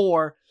 and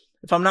 4,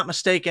 if I'm not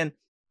mistaken.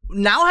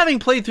 Now, having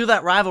played through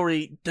that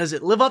rivalry, does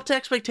it live up to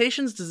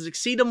expectations? Does it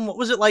exceed them? What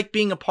was it like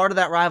being a part of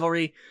that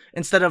rivalry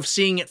instead of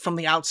seeing it from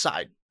the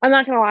outside? I'm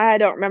not going to lie, I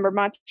don't remember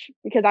much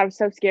because I was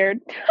so scared.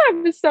 I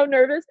was so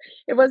nervous.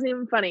 It wasn't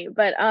even funny.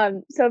 But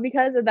so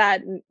because of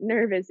that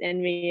nervous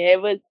in me, it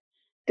was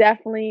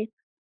definitely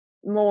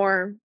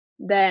more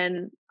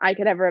than I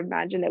could ever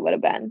imagine it would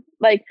have been.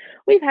 Like,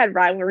 we've had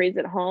rivalries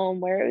at home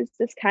where it was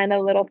just kind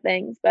of little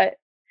things, but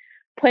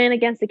playing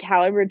against a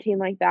caliber team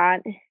like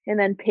that, and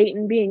then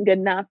Peyton being good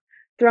enough,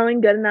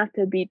 throwing good enough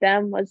to beat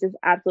them was just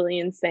absolutely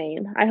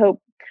insane. I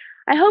hope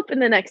in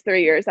the next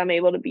 3 years I'm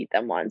able to beat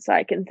them once so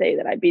I can say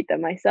that I beat them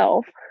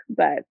myself,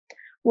 but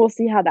we'll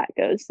see how that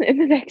goes in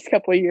the next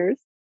couple of years.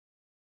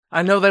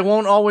 I know they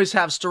won't always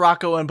have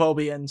Storako and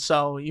Bobian,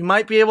 so you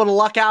might be able to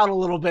luck out a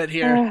little bit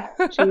here.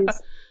 Jeez.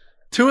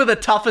 2 of the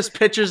toughest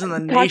pitchers in the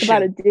Talk nation,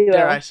 about a duo.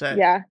 dare I say.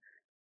 Yeah.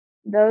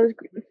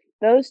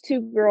 Those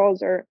 2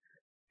 girls are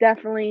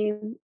definitely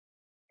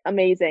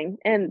amazing.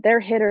 And they're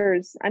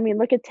hitters. I mean,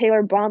 look at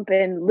Taylor Bump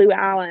and Lou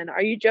Allen.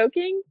 Are you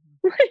joking?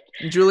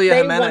 Julia they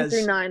Jimenez. 1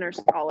 through 9 are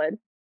solid.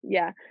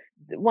 Yeah.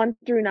 1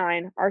 through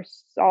 9 are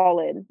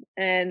solid.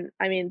 And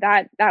I mean,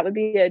 that would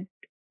be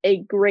a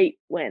great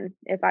win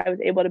if I was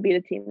able to beat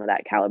a team of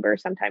that caliber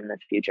sometime in the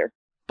future.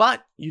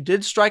 But you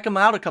did strike them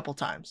out a couple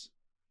times.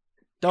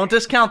 Don't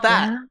discount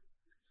that.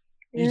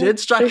 Yeah. You did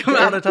strike them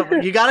out a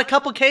couple. You got a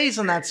couple Ks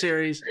in that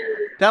series.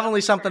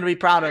 Definitely something to be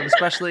proud of,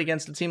 especially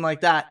against a team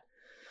like that.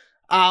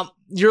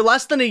 You're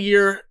less than a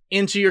year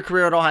into your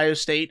career at Ohio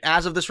State.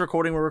 As of this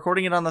recording, we're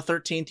recording it on the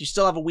 13th. You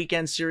still have a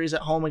weekend series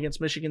at home against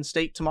Michigan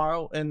State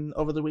tomorrow and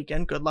over the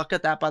weekend. Good luck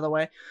at that, by the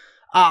way.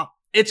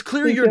 It's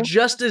clear Thank you're you.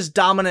 just as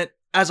dominant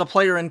as a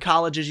player in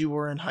college as you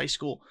were in high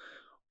school.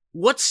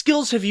 What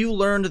skills have you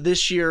learned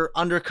this year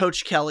under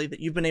Coach Kelly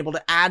that you've been able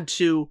to add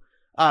to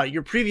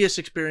your previous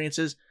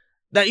experiences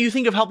that you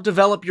think have helped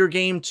develop your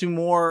game to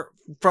more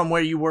from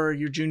where you were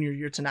your junior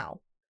year to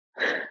now?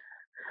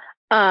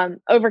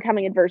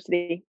 Overcoming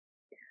adversity.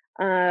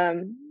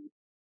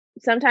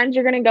 Sometimes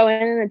you're going to go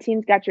in and the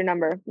team's got your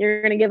number.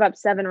 You're going to give up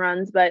 7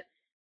 runs, but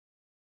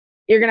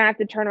you're going to have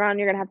to turn around.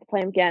 You're going to have to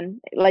play them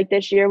again. Like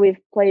this year, we've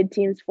played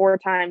teams 4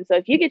 times. So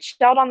if you get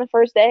shelled on the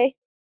first day,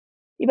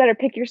 you better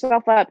pick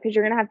yourself up because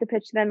you're going to have to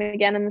pitch them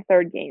again in the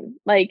 3rd game.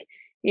 Like,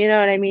 you know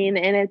what I mean?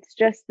 And it's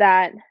just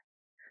that,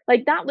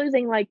 like, not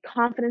losing like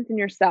confidence in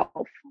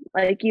yourself.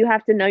 Like, you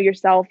have to know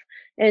yourself.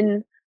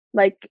 And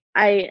like,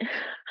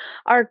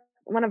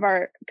 one of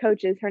our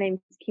coaches, her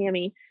name's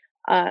Cami,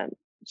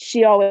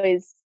 she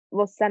always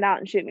will send out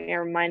and shoot me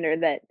a reminder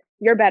that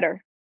you're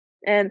better.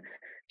 And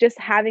just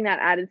having that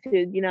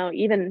attitude, you know,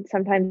 even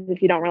sometimes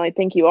if you don't really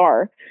think you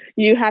are,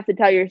 you have to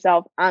tell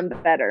yourself, I'm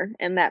better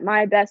and that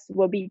my best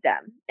will beat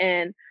them.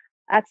 And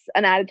that's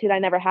an attitude I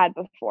never had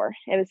before.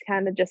 It was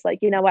kind of just like,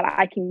 you know what,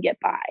 I can get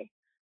by.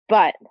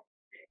 But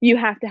you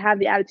have to have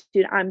the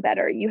attitude, I'm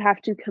better. You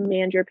have to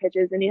command your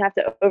pitches and you have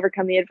to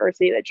overcome the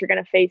adversity that you're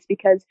going to face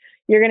because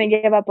you're going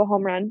to give up a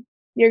home run.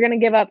 You're going to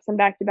give up some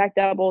back-to-back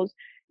doubles.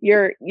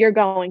 You're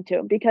going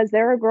to, because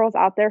there are girls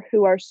out there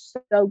who are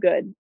so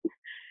good.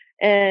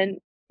 And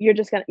you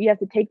have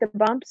to take the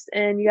bumps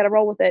and you got to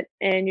roll with it.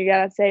 And you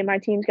got to say, my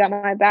team's got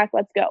my back.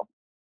 Let's go.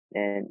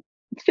 And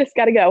it's just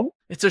got to go.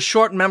 It's a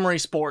short memory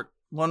sport,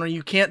 one where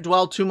you can't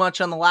dwell too much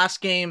on the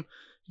last game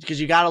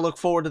because you got to look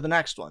forward to the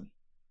next one.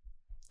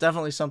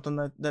 Definitely something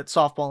that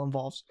softball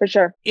involves. For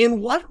sure.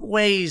 In what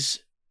ways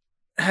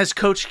has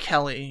Coach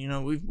Kelly, you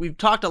know, we've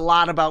talked a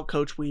lot about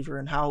Coach Weaver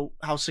and how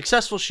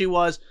successful she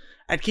was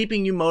at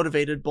keeping you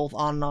motivated both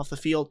on and off the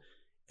field.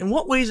 In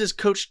what ways has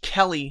Coach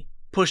Kelly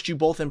pushed you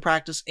both in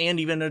practice and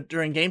even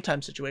during game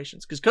time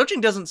situations? Because coaching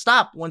doesn't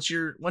stop once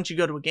you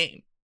go to a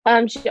game.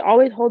 She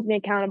always holds me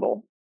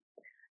accountable.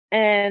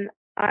 And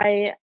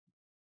I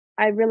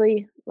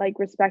really like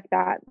respect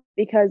that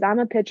because I'm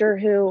a pitcher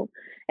who,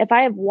 if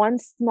I have one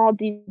small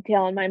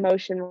detail in my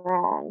motion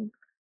wrong,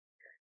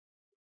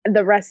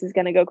 the rest is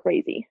going to go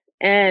crazy.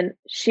 And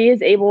she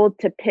is able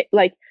to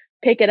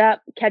pick it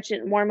up, catch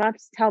it in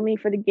warm-ups, tell me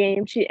for the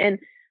game. And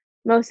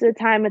most of the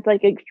time it's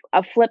like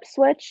a flip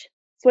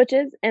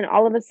switches, and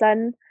all of a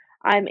sudden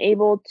I'm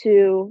able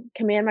to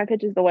command my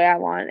pitches the way I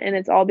want. And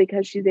it's all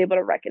because she's able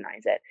to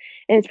recognize it.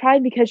 And it's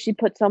probably because she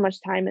put so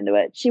much time into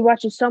it. She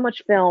watches so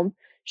much film.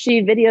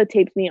 She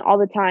videotapes me all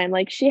the time.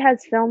 Like, she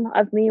has film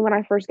of me when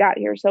I first got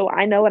here. So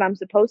I know what I'm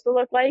supposed to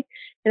look like.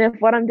 And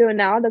if what I'm doing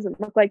now doesn't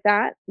look like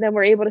that, then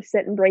we're able to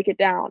sit and break it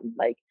down.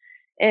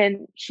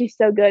 And she's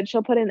so good.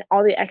 She'll put in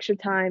all the extra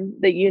time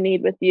that you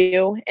need with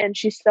you. And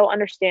she's so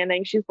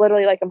understanding. She's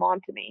literally like a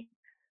mom to me.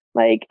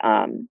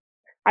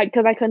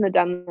 Because I couldn't have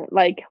done,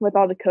 with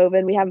all the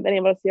COVID, we haven't been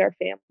able to see our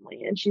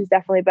family. And she's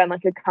definitely been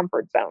like a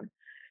comfort zone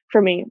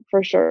for me,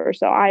 for sure.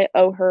 So I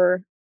owe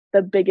her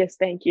the biggest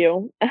thank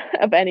you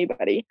of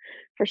anybody,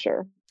 for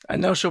sure. I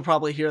know she'll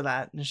probably hear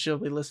that, and she'll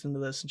be listening to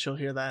this, and she'll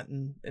hear that,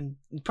 and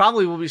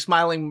probably will be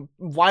smiling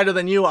wider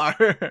than you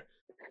are.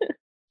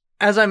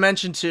 As I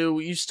mentioned too,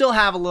 you still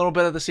have a little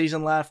bit of the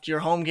season left. Your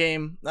home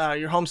game,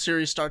 your home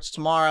series starts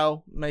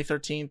tomorrow, May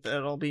 13th.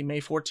 It'll be May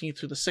 14th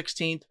through the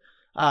 16th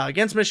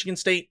against Michigan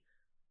State.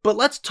 But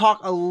let's talk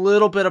a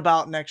little bit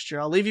about next year.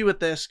 I'll leave you with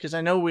this because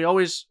I know we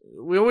always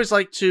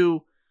like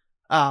to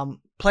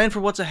plan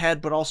for what's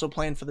ahead, but also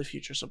plan for the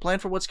future. So plan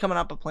for what's coming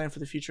up, but plan for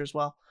the future as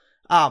well.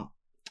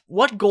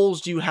 What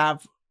goals do you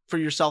have for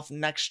yourself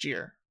next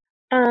year?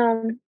 I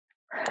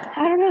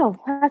don't know.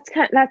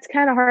 That's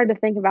kind of hard to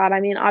think about.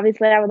 I mean,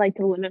 obviously, I would like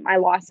to limit my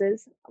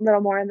losses a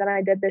little more than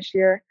I did this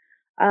year.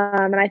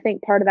 And I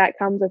think part of that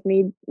comes with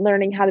me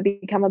learning how to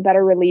become a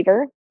better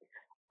reliever,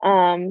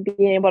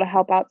 being able to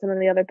help out some of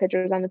the other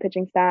pitchers on the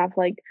pitching staff,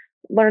 like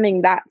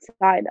learning that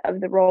side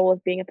of the role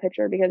of being a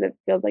pitcher, because it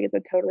feels like it's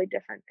a totally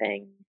different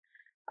thing.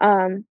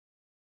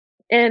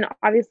 And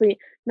obviously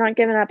not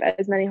giving up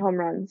as many home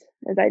runs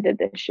as I did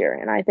this year.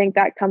 And I think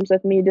that comes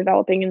with me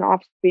developing an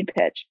off-speed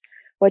pitch,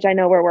 which I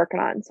know we're working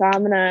on. So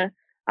I'm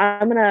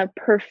gonna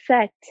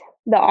perfect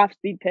the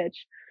off-speed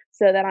pitch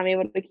so that I'm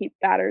able to keep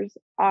batters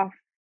a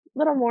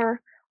little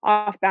more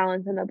off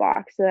balance in the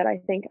box, so that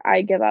I think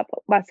I give up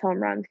less home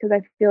runs, because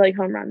I feel like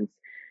home runs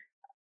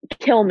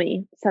kill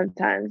me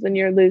sometimes when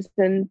you're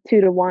losing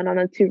 2-1 on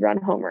a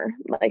 2-run homer.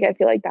 Like, I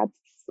feel like that's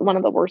one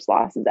of the worst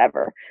losses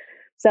ever.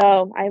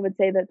 So I would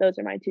say that those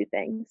are my 2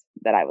 things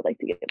that I would like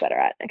to get better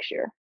at next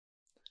year.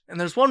 And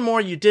there's one more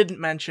you didn't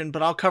mention,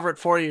 but I'll cover it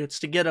for you. It's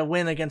to get a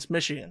win against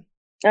Michigan.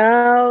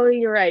 Oh,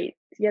 you're right.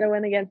 To get a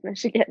win against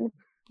Michigan.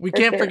 We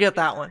can't forget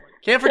that one.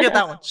 Can't forget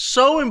that one.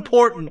 So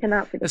important,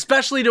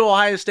 especially to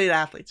Ohio State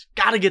athletes.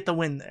 Got to get the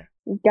win there.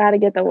 Got to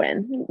get the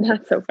win.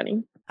 That's so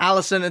funny.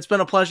 Allison, it's been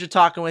a pleasure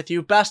talking with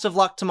you. Best of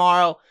luck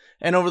tomorrow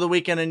and over the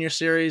weekend in your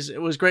series.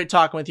 It was great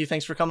talking with you.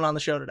 Thanks for coming on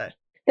the show today.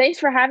 Thanks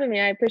for having me.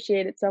 I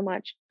appreciate it so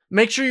much.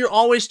 Make sure you're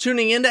always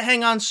tuning in to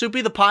Hang On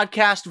Soupy. The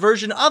podcast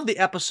version of the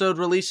episode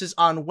releases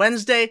on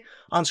Wednesday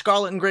on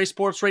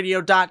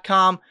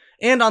scarletandgraysportsradio.com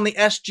and on the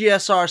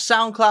SGSR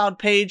SoundCloud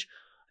page.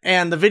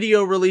 And the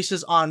video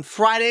releases on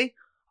Friday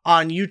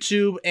on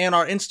YouTube and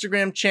our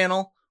Instagram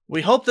channel.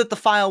 We hope that the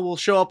file will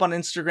show up on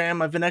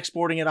Instagram. I've been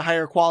exporting at a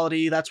higher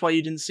quality. That's why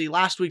you didn't see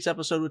last week's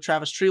episode with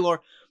Travis Treloar.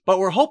 But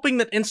we're hoping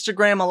that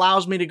Instagram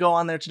allows me to go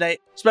on there today.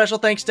 Special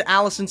thanks to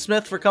Allison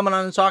Smith for coming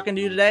on and talking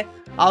to you today.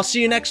 I'll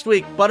see you next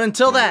week. But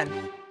until then,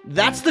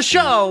 that's the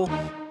show.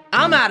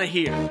 I'm out of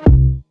here.